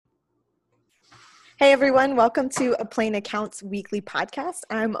Hey everyone, welcome to A Plain Accounts weekly podcast.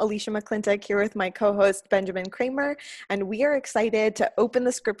 I'm Alicia McClintock here with my co-host Benjamin Kramer, and we are excited to open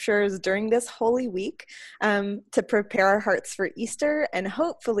the scriptures during this Holy Week to prepare our hearts for Easter and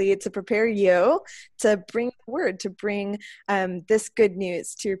hopefully to prepare you to bring the word, to bring this good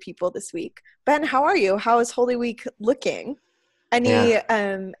news to your people this week. Ben, how are you? How is Holy Week looking?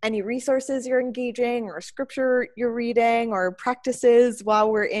 Any resources you're engaging or scripture you're reading or practices while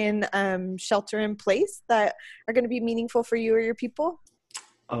we're in shelter in place that are going to be meaningful for you or your people?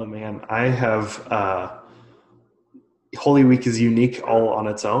 Oh man, I have Holy Week is unique all on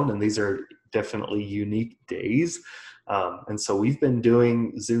its own, and these are definitely unique days. And so we've been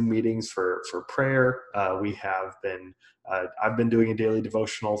doing Zoom meetings for prayer. I've been doing a daily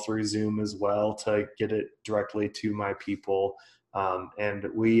devotional through Zoom as well to get it directly to my people. And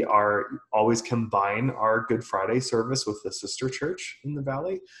we are always combine our Good Friday service with the sister church in the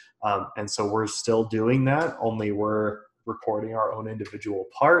Valley. And so we're still doing that, only we're recording our own individual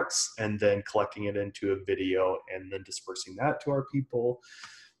parts and then collecting it into a video and then dispersing that to our people.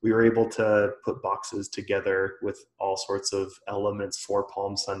 We were able to put boxes together with all sorts of elements for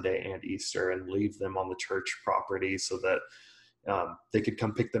Palm Sunday and Easter and leave them on the church property so that they could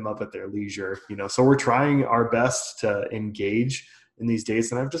come pick them up at their leisure. So we're trying our best to engage in these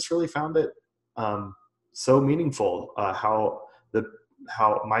days, and I've just really found it so meaningful how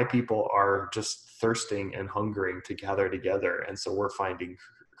my people are just thirsting and hungering to gather together, and so we're finding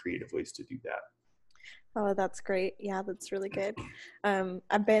creative ways to do that. Oh, that's great. Yeah, that's really good.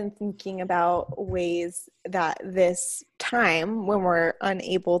 I've been thinking about ways that this time when we're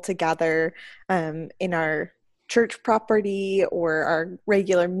unable to gather in our church property or our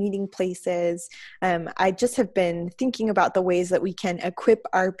regular meeting places, I just have been thinking about the ways that we can equip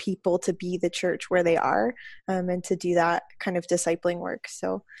our people to be the church where they are and to do that kind of discipling work.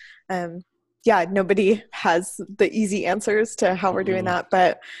 So nobody has the easy answers to how we're doing that,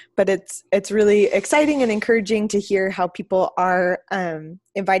 but it's really exciting and encouraging to hear how people are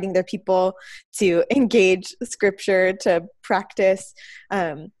inviting their people to engage scripture, to practice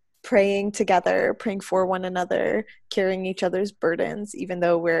praying together, praying for one another, carrying each other's burdens, even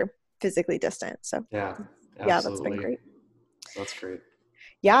though we're physically distant. So yeah, that's been great. That's great.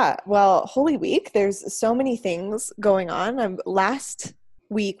 Yeah, well, Holy Week, there's so many things going on. Last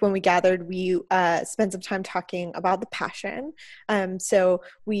week when we gathered, we spent some time talking about the Passion. So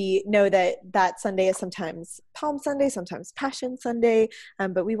we know that Sunday is sometimes Palm Sunday, sometimes Passion Sunday,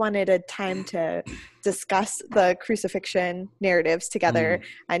 but we wanted a time to discuss the crucifixion narratives together.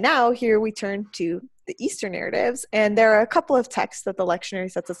 And now here we turn to the Easter narratives, and there are a couple of texts that the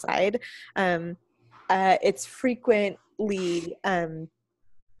lectionary sets aside. It's frequently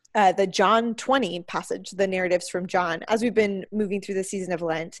the John 20 passage, the narratives from John. As we've been moving through the season of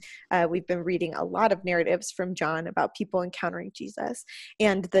Lent, we've been reading a lot of narratives from John about people encountering Jesus.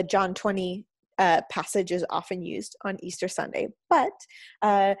 And the John 20 passage is often used on Easter Sunday. But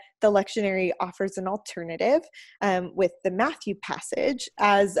the lectionary offers an alternative with the Matthew passage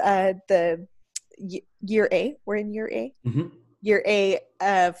as the year A. We're in year A. Mm-hmm. Year A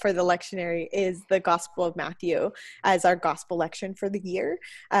for the lectionary is the Gospel of Matthew as our gospel lection for the year.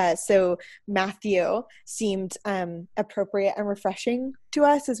 So Matthew seemed appropriate and refreshing to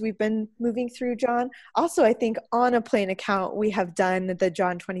us as we've been moving through John. Also, I think on A Plain Account, we have done the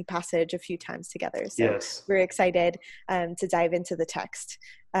John 20 passage a few times together. So yes. We're excited to dive into the text.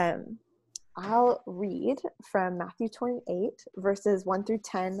 I'll read from Matthew 28, verses 1 through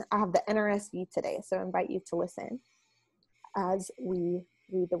 10. I have the NRSV today, so I invite you to listen as we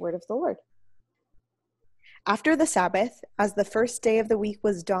read the word of the Lord. After the Sabbath, as the first day of the week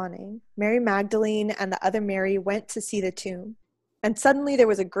was dawning, Mary Magdalene and the other Mary went to see the tomb. And suddenly there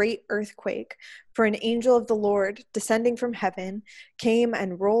was a great earthquake, for an angel of the Lord, descending from heaven, came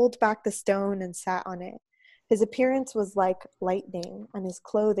and rolled back the stone and sat on it. His appearance was like lightning, and his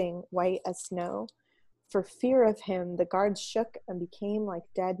clothing white as snow. For fear of him, the guards shook and became like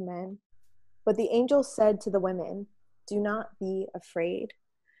dead men. But the angel said to the women, "Do not be afraid.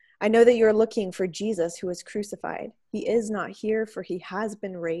 I know that you are looking for Jesus who was crucified. He is not here, for he has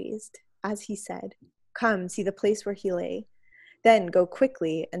been raised, as he said. Come, see the place where he lay. Then go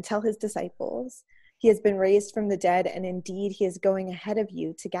quickly and tell his disciples, he has been raised from the dead, and indeed he is going ahead of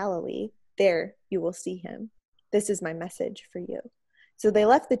you to Galilee. There you will see him. This is my message for you." So they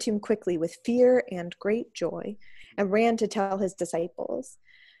left the tomb quickly with fear and great joy and ran to tell his disciples.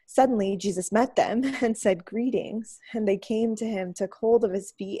 Suddenly Jesus met them and said, "Greetings." And they came to him, took hold of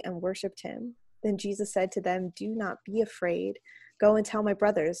his feet, and worshipped him. Then Jesus said to them, "Do not be afraid. Go and tell my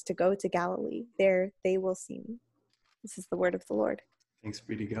brothers to go to Galilee. There they will see me." This is the word of the Lord. Thanks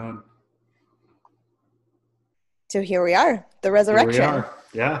be to God. So here we are, the Here we resurrection. are.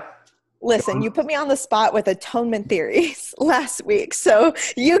 Yeah. Listen, you put me on the spot with atonement theories last week, so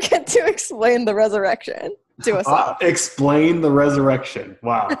you get to explain the resurrection to us all. Explain the resurrection.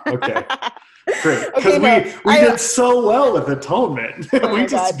 Wow. Okay. Great. Because Okay, we did so well with atonement. Oh we my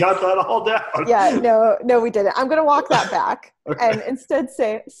just God. got that all down. Yeah, no, we didn't. I'm going to walk that back Okay. and instead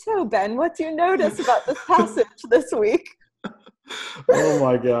say, so Ben, what do you notice about this passage this week? Oh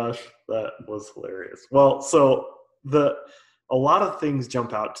my gosh, that was hilarious. Well, so a lot of things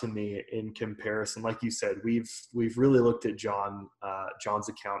jump out to me in comparison. Like you said, we've really looked at John's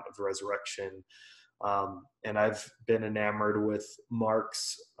account of the resurrection, and I've been enamored with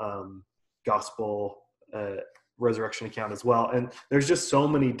Mark's gospel resurrection account as well. And there's just so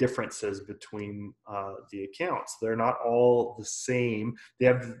many differences between the accounts. They're not all the same. They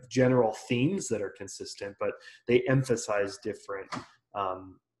have general themes that are consistent, but they emphasize different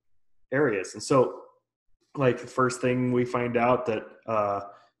areas. And so, like, the first thing we find out that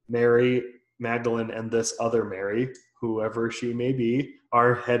Mary Magdalene and this other Mary, whoever she may be,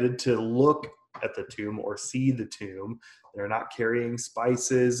 are headed to look at the tomb or see the tomb. They're not carrying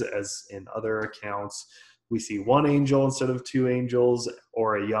spices as in other accounts. We see one angel instead of two angels,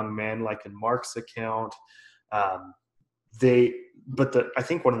 or a young man like in Mark's account. I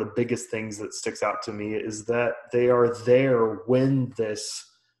think one of the biggest things that sticks out to me is that they are there when this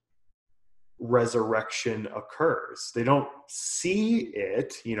resurrection occurs. They don't see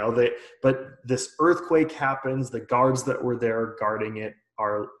it, but this earthquake happens. The guards that were there guarding it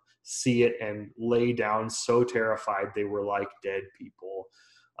see it and lay down so terrified they were like dead people.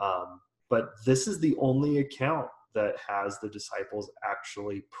 But this is the only account that has the disciples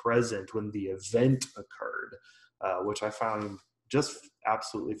actually present when the event occurred, which I found just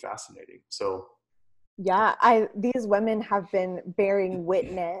absolutely fascinating. So, yeah, these women have been bearing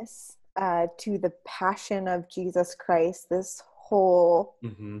witness to the passion of Jesus Christ this whole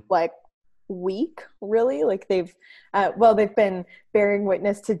week, really. Like they've been bearing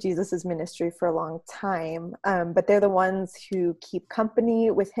witness to Jesus's ministry for a long time, but they're the ones who keep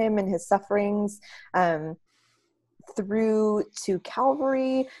company with him and his sufferings through to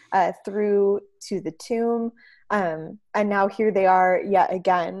Calvary, through to the tomb, and now here they are yet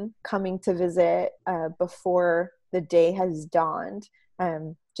again coming to visit before the day has dawned,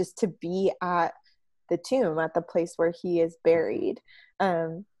 just to be at the tomb, at the place where he is buried.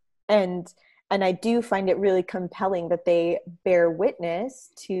 And I do find it really compelling that they bear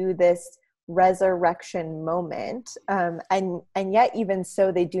witness to this resurrection moment, and yet even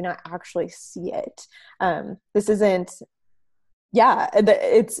so they do not actually see it. This isn't,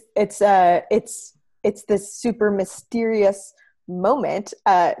 it's this super mysterious moment.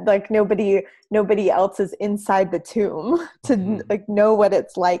 Like nobody else is inside the tomb to like know what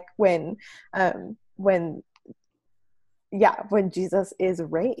it's like when Jesus is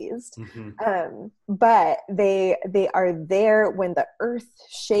raised. But they are there when the earth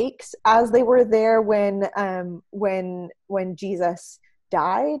shakes, as they were there when Jesus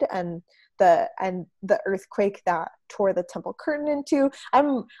died, and the earthquake that tore the temple curtain in two.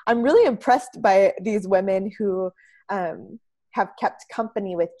 I'm really impressed by these women who have kept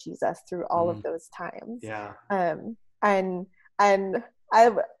company with Jesus through all of those times. Yeah. And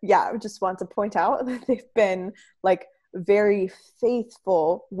I just want to point out that they've been like very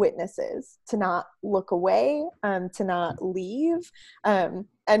faithful witnesses to not look away, to not leave. And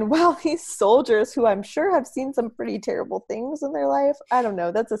while these soldiers, who I'm sure have seen some pretty terrible things in their life, I don't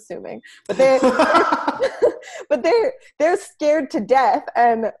know, that's assuming, but they're scared to death.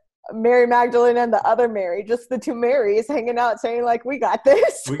 And Mary Magdalene and the other Mary, just the two Marys hanging out saying like, we got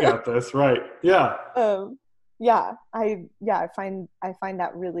this. We got this, right. Yeah. I find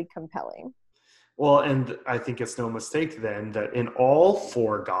that really compelling. Well, and I think it's no mistake then that in all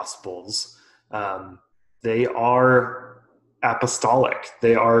four Gospels, they are apostolic.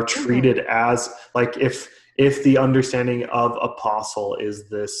 They are treated as, like, if the understanding of apostle is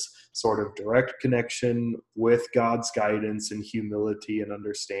this sort of direct connection with God's guidance and humility and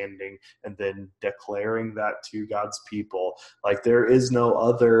understanding, and then declaring that to God's people, like there is no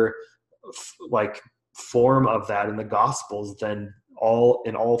other form of that in the Gospels than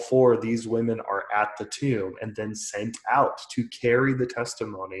all four of these women are at the tomb and then sent out to carry the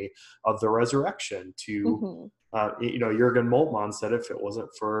testimony of the resurrection to Jürgen Moltmann said if it wasn't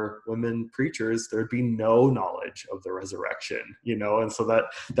for women preachers, there'd be no knowledge of the resurrection, and so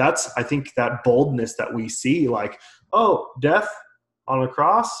that's I think that boldness that we see, like, oh, death on a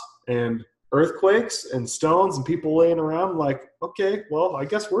cross and earthquakes and stones and people laying around, like, okay, well, I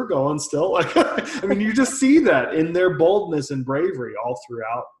guess we're going still. Like, I mean, you just see that in their boldness and bravery all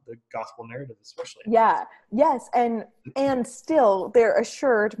throughout the gospel narrative, especially. Yeah. Yes. And still they're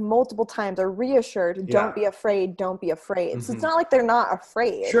assured multiple times, or reassured, don't be afraid, don't be afraid. So it's not like they're not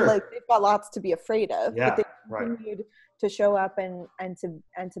afraid. Sure. Like, they've got lots to be afraid of, Yeah, but they right. continued to show up and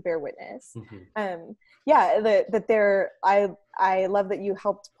to bear witness. Mm-hmm. I love that you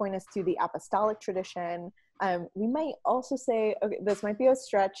helped point us to the apostolic tradition. We might also say, okay, this might be a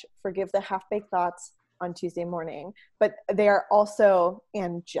stretch, forgive the half-baked thoughts on Tuesday morning, but they are also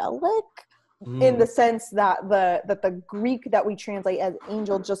angelic in the sense that the Greek that we translate as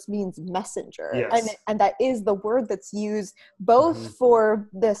angel just means messenger. Yes. And that is the word that's used both for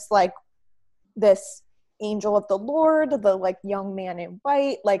this, like, this angel of the Lord, the, like, young man in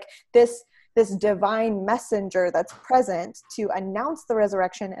white, like this divine messenger that's present to announce the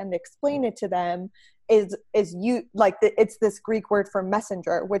resurrection and explain it to them is you, like, it's this Greek word for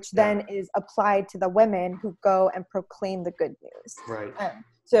messenger, which then is applied to the women who go and proclaim the good news. Right.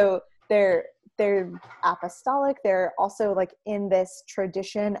 So they're apostolic. They're also, like, in this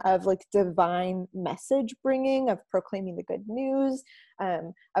tradition of, like, divine message bringing, of proclaiming the good news,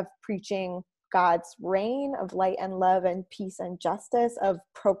 of preaching God's reign of light and love and peace and justice, of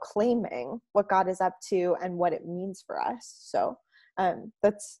proclaiming what God is up to and what it means for us. So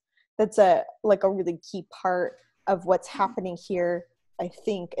that's a really key part of what's happening here, I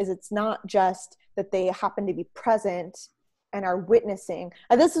think, is it's not just that they happen to be present and are witnessing.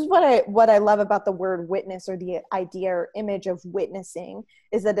 And this is what I love about the word witness, or the idea or image of witnessing,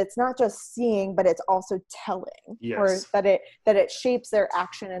 is that it's not just seeing, but it's also telling. Yes. Or that it shapes their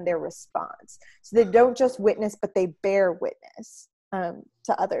action and their response. So they don't just witness, but they bear witness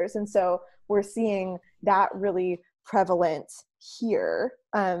to others. And so we're seeing that really prevalent here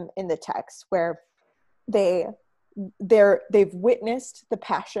in the text, where they've witnessed the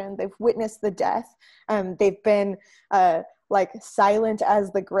passion, they've witnessed the death, they've been like silent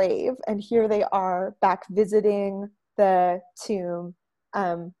as the grave, and here they are back visiting the tomb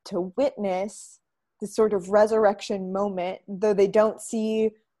to witness the sort of resurrection moment, though they don't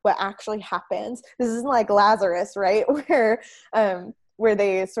see what actually happens. This isn't like Lazarus, right? Where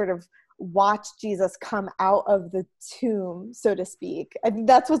they sort of watch Jesus come out of the tomb, so to speak. I think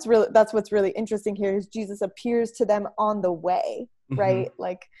that's what's really interesting here, is Jesus appears to them on the way, right?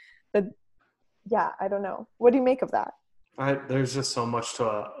 Like, I don't know. What do you make of that? There's just so much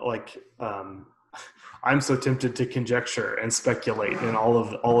to I'm so tempted to conjecture and speculate and all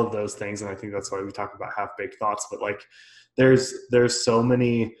of those things, and I think that's why we talk about half-baked thoughts. But, like, there's so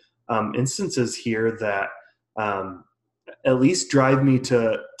many instances here that at least drive me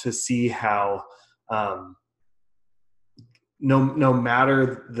to see how no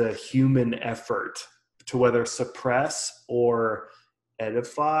matter the human effort to whether suppress or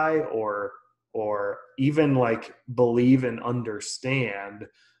edify or even, like, believe and understand,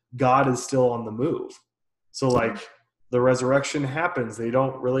 God is still on the move. So, like, the resurrection happens. They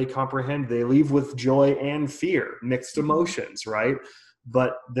don't really comprehend. They leave with joy and fear, mixed emotions, right?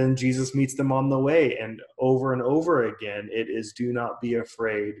 But then Jesus meets them on the way, and over again, it is, do not be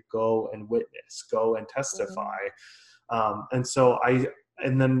afraid, go and witness, go and testify.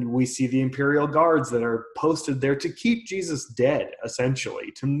 And then we see the imperial guards that are posted there to keep Jesus dead,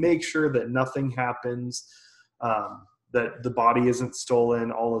 essentially, to make sure that nothing happens, that the body isn't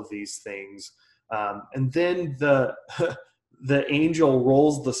stolen, all of these things. And then the angel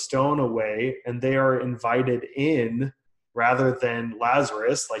rolls the stone away, and they are invited in rather than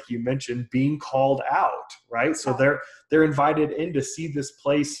Lazarus, like you mentioned, being called out, right? So they're invited in to see this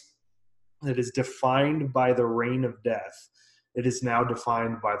place that is defined by the reign of death. It is now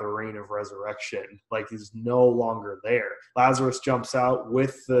defined by the reign of resurrection. Like, he's no longer there. Lazarus jumps out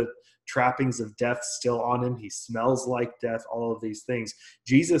with the trappings of death still on him. He smells like death, all of these things.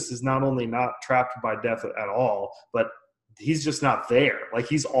 Jesus is not only not trapped by death at all, but he's just not there. Like,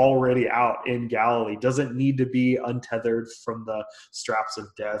 he's already out in Galilee, doesn't need to be untethered from the straps of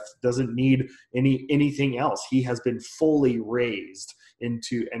death, doesn't need anything else. He has been fully raised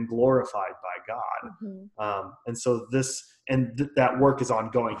into and glorified by God. And so that work is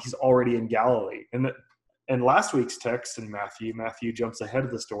ongoing. He's already in Galilee. And last week's text in Matthew jumps ahead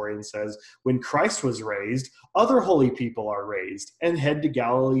of the story and says, when Christ was raised, other holy people are raised and head to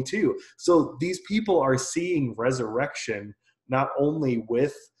Galilee too. So these people are seeing resurrection not only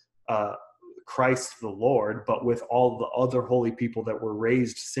with Christ the Lord, but with all the other holy people that were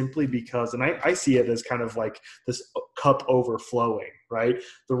raised simply because, and I see it as kind of like this cup overflowing, right?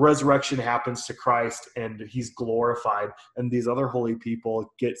 The resurrection happens to Christ and he's glorified, and these other holy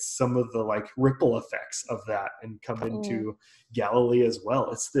people get some of the like ripple effects of that and come into Galilee as well.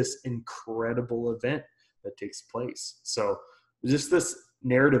 It's this incredible event that takes place. So just this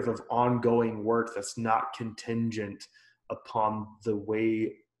narrative of ongoing work that's not contingent upon the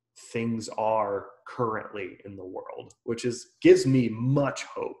way things are currently in the world, which gives me much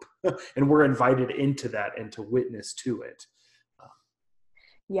hope. And we're invited into that and to witness to it.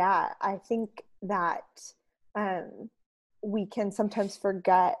 Yeah, I think that we can sometimes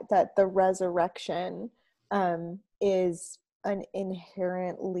forget that the resurrection is an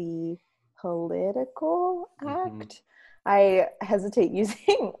inherently political act. I hesitate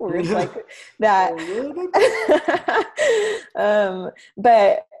using words like that.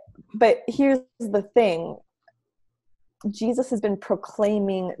 But here's the thing. Jesus has been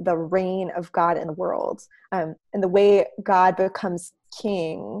proclaiming the reign of God in the world. And the way God becomes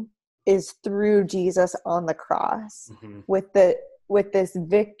king is through Jesus on the cross, with this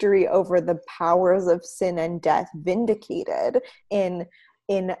victory over the powers of sin and death vindicated in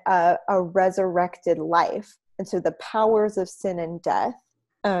a resurrected life. And so the powers of sin and death,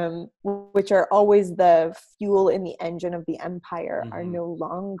 which are always the fuel in the engine of the empire, are no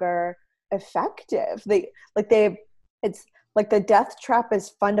longer effective. It's like the death trap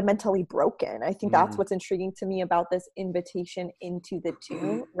is fundamentally broken. I think that's what's intriguing to me about this invitation into the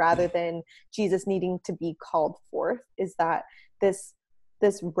tomb, rather than Jesus needing to be called forth, is that this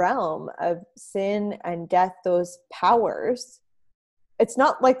realm of sin and death, those powers, it's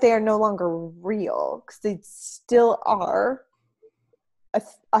not like they are no longer real, because they still are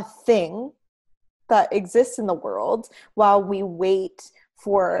a thing that exists in the world while we wait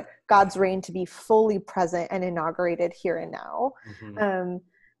for God's reign to be fully present and inaugurated here and now.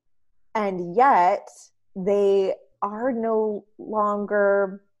 And yet they are no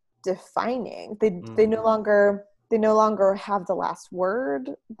longer defining. They no longer have the last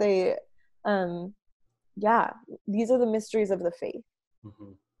word. These are the mysteries of the faith.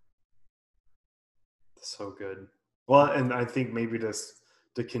 So good. Well, and I think maybe just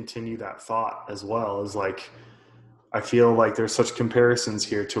to continue that thought as well is like, I feel like there's such comparisons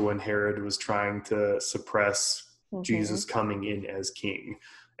here to when Herod was trying to suppress Jesus coming in as king,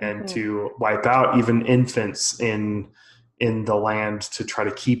 and to wipe out even infants in the land to try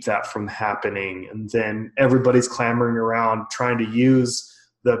to keep that from happening. And then everybody's clamoring around trying to use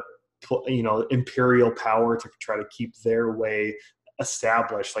the imperial power to try to keep their way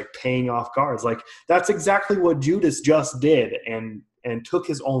established, like paying off guards. Like that's exactly what Judas just did, and took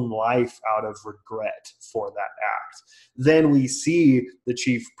his own life out of regret for that act. Then we see the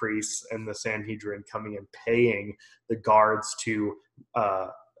chief priests and the Sanhedrin coming and paying the guards to,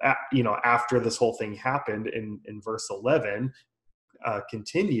 after this whole thing happened in verse 11,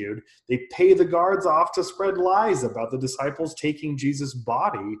 continued, they pay the guards off to spread lies about the disciples taking Jesus'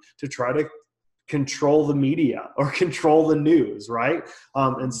 body to try to control the media or control the news, right?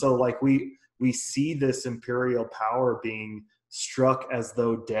 And so like we see this imperial power being struck as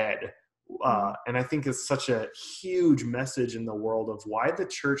though dead. And I think it's such a huge message in the world of why the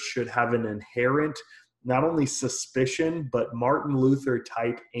church should have an inherent, not only suspicion, but Martin Luther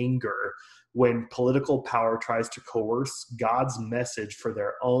type anger when political power tries to coerce God's message for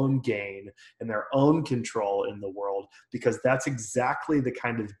their own gain and their own control in the world, because that's exactly the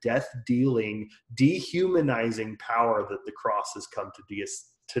kind of death-dealing, dehumanizing power that the cross has come to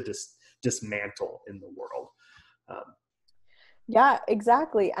dismantle in the world. Yeah,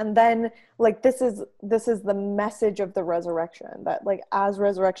 exactly. And then like this is the message of the resurrection, that like as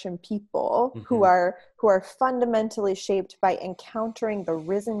resurrection people who are fundamentally shaped by encountering the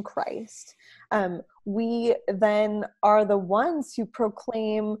risen Christ, we then are the ones who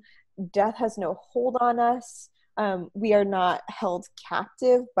proclaim death has no hold on us. We are not held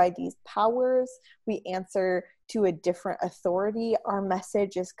captive by these powers. We answer to a different authority. Our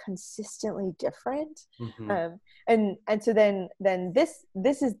message is consistently different. And so then this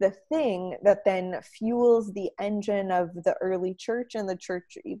is the thing that then fuels the engine of the early church and the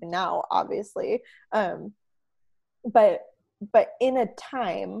church even now, obviously. But in a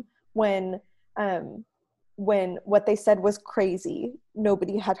time when what they said was crazy,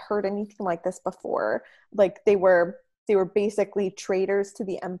 nobody had heard anything like this before. Like they were basically traitors to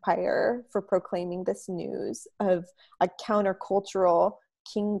the empire for proclaiming this news of a countercultural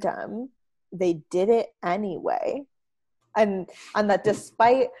kingdom. They did it anyway. and that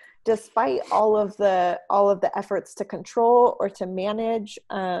despite all of the efforts to control or to manage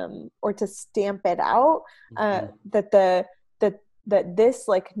or to stamp it out, that this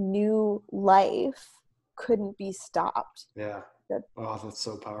like new life couldn't be stopped. Yeah. Oh, that's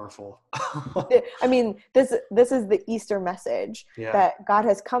so powerful. I mean, this is the Easter message, that God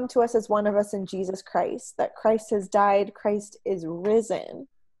has come to us as one of us in Jesus Christ, that Christ has died, Christ is risen,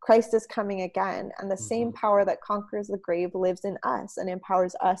 Christ is coming again, and the same power that conquers the grave lives in us and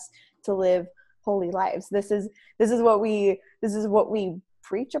empowers us to live holy lives. This is what we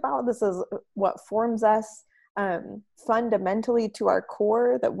preach about. This is what forms us fundamentally to our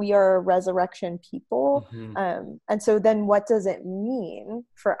core, that we are a resurrection people. And so then what does it mean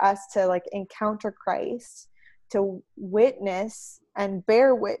for us to like encounter Christ, to witness and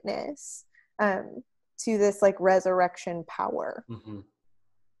bear witness to this like resurrection power?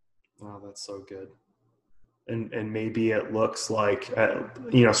 Oh, that's so good. And maybe it looks like,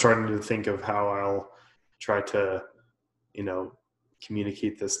 starting to think of how I'll try to,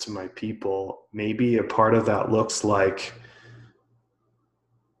 communicate this to my people. Maybe a part of that looks like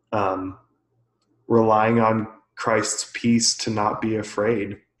relying on Christ's peace to not be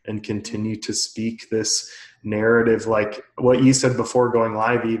afraid and continue to speak this narrative, like what you said before going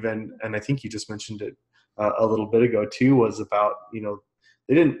live even, and I think you just mentioned it a little bit ago too, was about,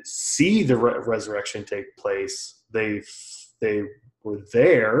 they didn't see the resurrection take place. They were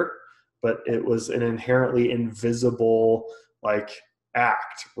there, but it was an inherently invisible like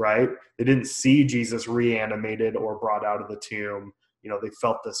act, right? They didn't see Jesus reanimated or brought out of the tomb. They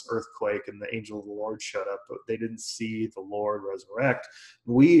felt this earthquake and the angel of the Lord showed up, but they didn't see the Lord resurrect.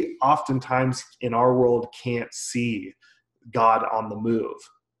 We oftentimes in our world can't see God on the move.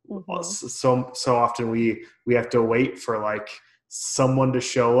 So often we have to wait for like someone to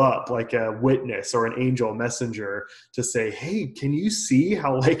show up, like a witness or an angel messenger, to say, hey, can you see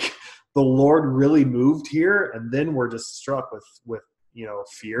how like the Lord really moved here? And then we're just struck with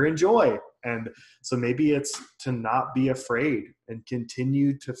fear and joy. And so maybe it's to not be afraid and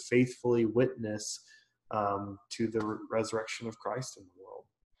continue to faithfully witness to the resurrection of Christ in the world.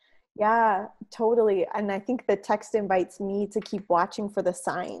 Yeah, totally. And I think the text invites me to keep watching for the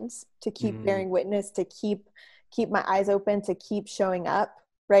signs, to keep bearing witness, to keep my eyes open, to keep showing up,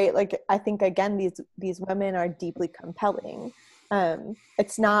 right? Like, I think again, these women are deeply compelling.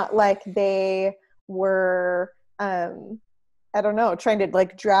 It's not like they were, I don't know, trying to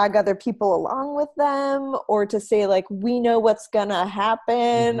like drag other people along with them, or to say like, we know what's gonna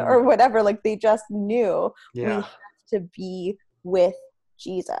happen or whatever. Like, they just knew we have to be with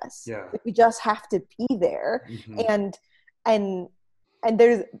Jesus. Like, we just have to be there. And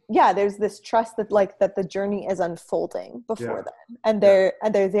there's this trust that like that the journey is unfolding before them, and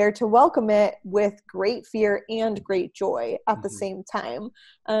they're there to welcome it with great fear and great joy at the same time.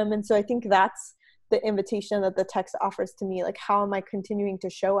 And so I think that's the invitation that the text offers to me. Like, how am I continuing to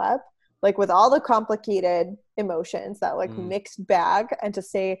show up, like with all the complicated emotions, that like mixed bag, and to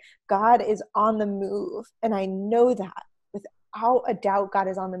say God is on the move, and I know that without a doubt God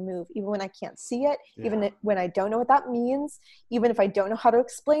is on the move, even when I can't see it, even when I don't know what that means, even if I don't know how to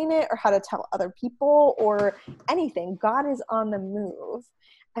explain it or how to tell other people or anything. God is on the move,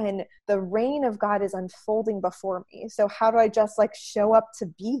 and the reign of God is unfolding before me. So how do I just like show up to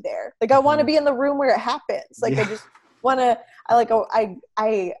be there? Like, I want to be in the room where it happens. Like, I just want to, I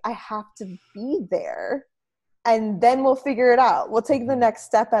have to be there, and then we'll figure it out. We'll take the next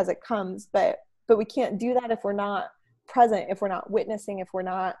step as it comes, but we can't do that if we're not present, if we're not witnessing, if we're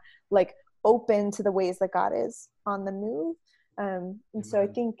not like open to the ways that God is on the move. And so I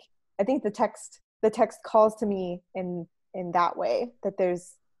think the text calls to me in that way, that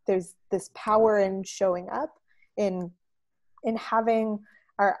there's this power in showing up, in having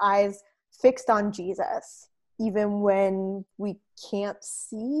our eyes fixed on Jesus, even when we can't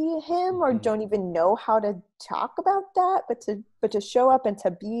see him or don't even know how to talk about that, but to show up and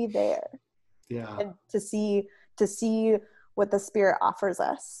to be there, and to see what the Spirit offers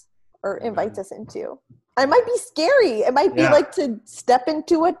us or invites us into. And it might be scary. It might be like to step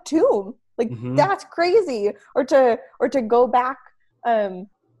into a tomb. Like, that's crazy. Or to go back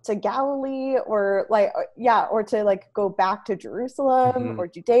to Galilee, or to like go back to Jerusalem or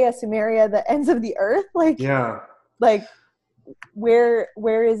Judea, Samaria, the ends of the earth. Like, like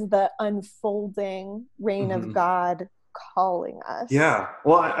where is the unfolding reign of God calling us? Yeah.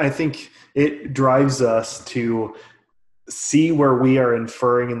 Well, I think it drives us to see where we are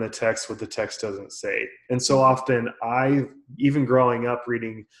inferring in the text what the text doesn't say. And so often even growing up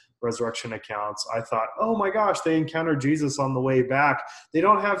reading resurrection accounts, I thought, oh my gosh, they encountered Jesus on the way back. They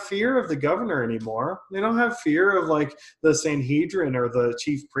don't have fear of the governor anymore. They don't have fear of like the Sanhedrin or the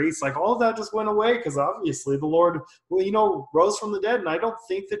chief priests. Like all of that just went away because obviously the Lord, rose from the dead. And I don't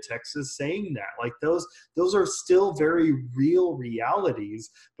think the text is saying that. Like those are still very real realities.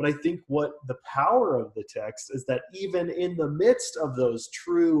 But I think what the power of the text is that even in the midst of those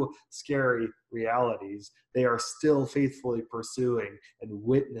true scary realities, they are still faithfully pursuing and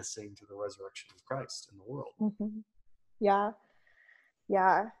witnessing to the resurrection of Christ in the world. Mm-hmm. Yeah.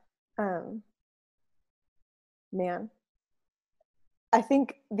 Yeah. Man, I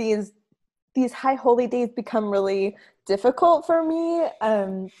think these high holy days become really difficult for me,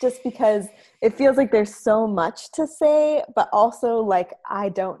 just because it feels like there's so much to say, but also like I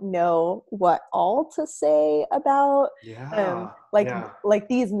don't know what all to say about like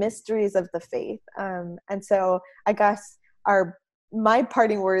these mysteries of the faith. And so I guess my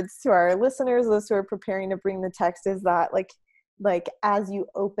parting words to our listeners, those who are preparing to bring the text, is that like as you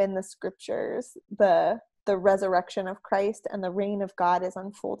open the scriptures, the resurrection of Christ and the reign of God is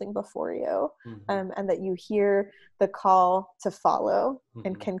unfolding before you, and that you hear the call to follow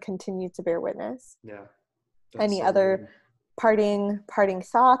and can continue to bear witness. Yeah. Any so other parting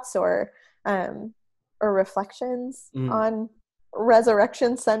thoughts or reflections on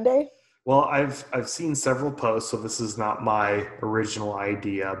Resurrection Sunday? Well, I've seen several posts, so this is not my original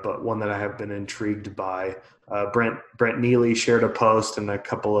idea, but one that I have been intrigued by. Brent Neely shared a post, and a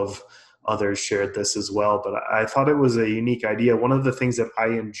couple of others shared this as well, but I thought it was a unique idea. One of the things that I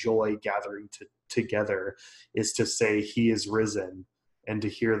enjoy gathering together is to say, "He is risen," and to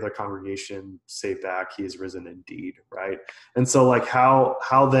hear the congregation say back, "He is risen indeed," right? And so like how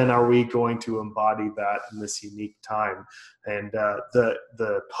then are we going to embody that in this unique time? And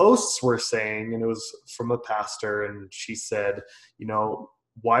the posts were saying, and it was from a pastor, and she said,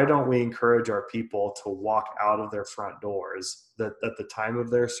 why don't we encourage our people to walk out of their front doors at the time of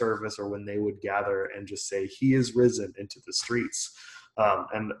their service or when they would gather and just say, "He is risen," into the streets?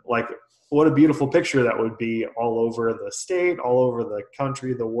 And like, what a beautiful picture that would be all over the state, all over the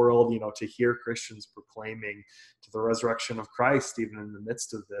country, the world, to hear Christians proclaiming to the resurrection of Christ, even in the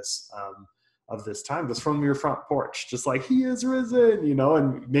midst of this time, just from your front porch, just like, "He is risen,"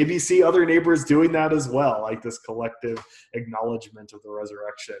 and maybe see other neighbors doing that as well, like this collective acknowledgement of the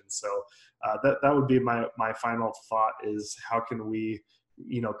resurrection. So that would be my final thought, is how can we,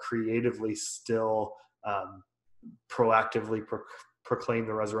 creatively still proactively proclaim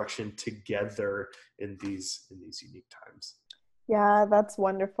the resurrection together in these unique times. Yeah, that's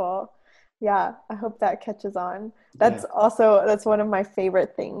wonderful. Yeah, I hope that catches on. That's one of my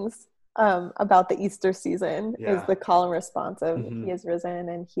favorite things about the Easter season, is the call and response of He is risen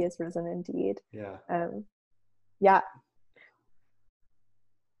and He is risen indeed. Yeah.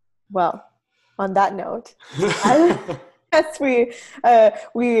 Well, on that note, yes, we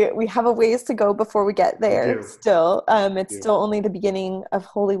have a ways to go before we get there. Still, it's still only the beginning of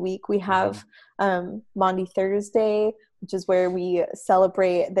Holy Week. We have Maundy Thursday, which is where we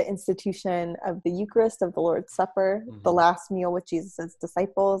celebrate the institution of the Eucharist, of the Lord's Supper, the last meal with Jesus'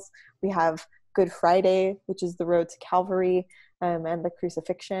 disciples. We have Good Friday, which is the road to Calvary, and the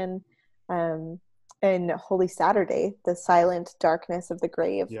crucifixion. And Holy Saturday, the silent darkness of the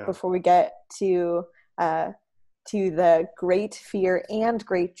grave, before we get to the great fear and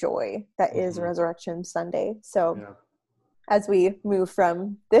great joy that is Resurrection Sunday. So as we move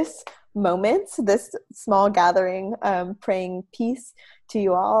from this moment, this small gathering, praying peace to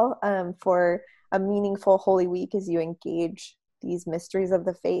you all, for a meaningful Holy Week as you engage these mysteries of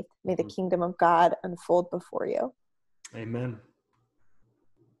the faith. May the kingdom of God unfold before you. Amen.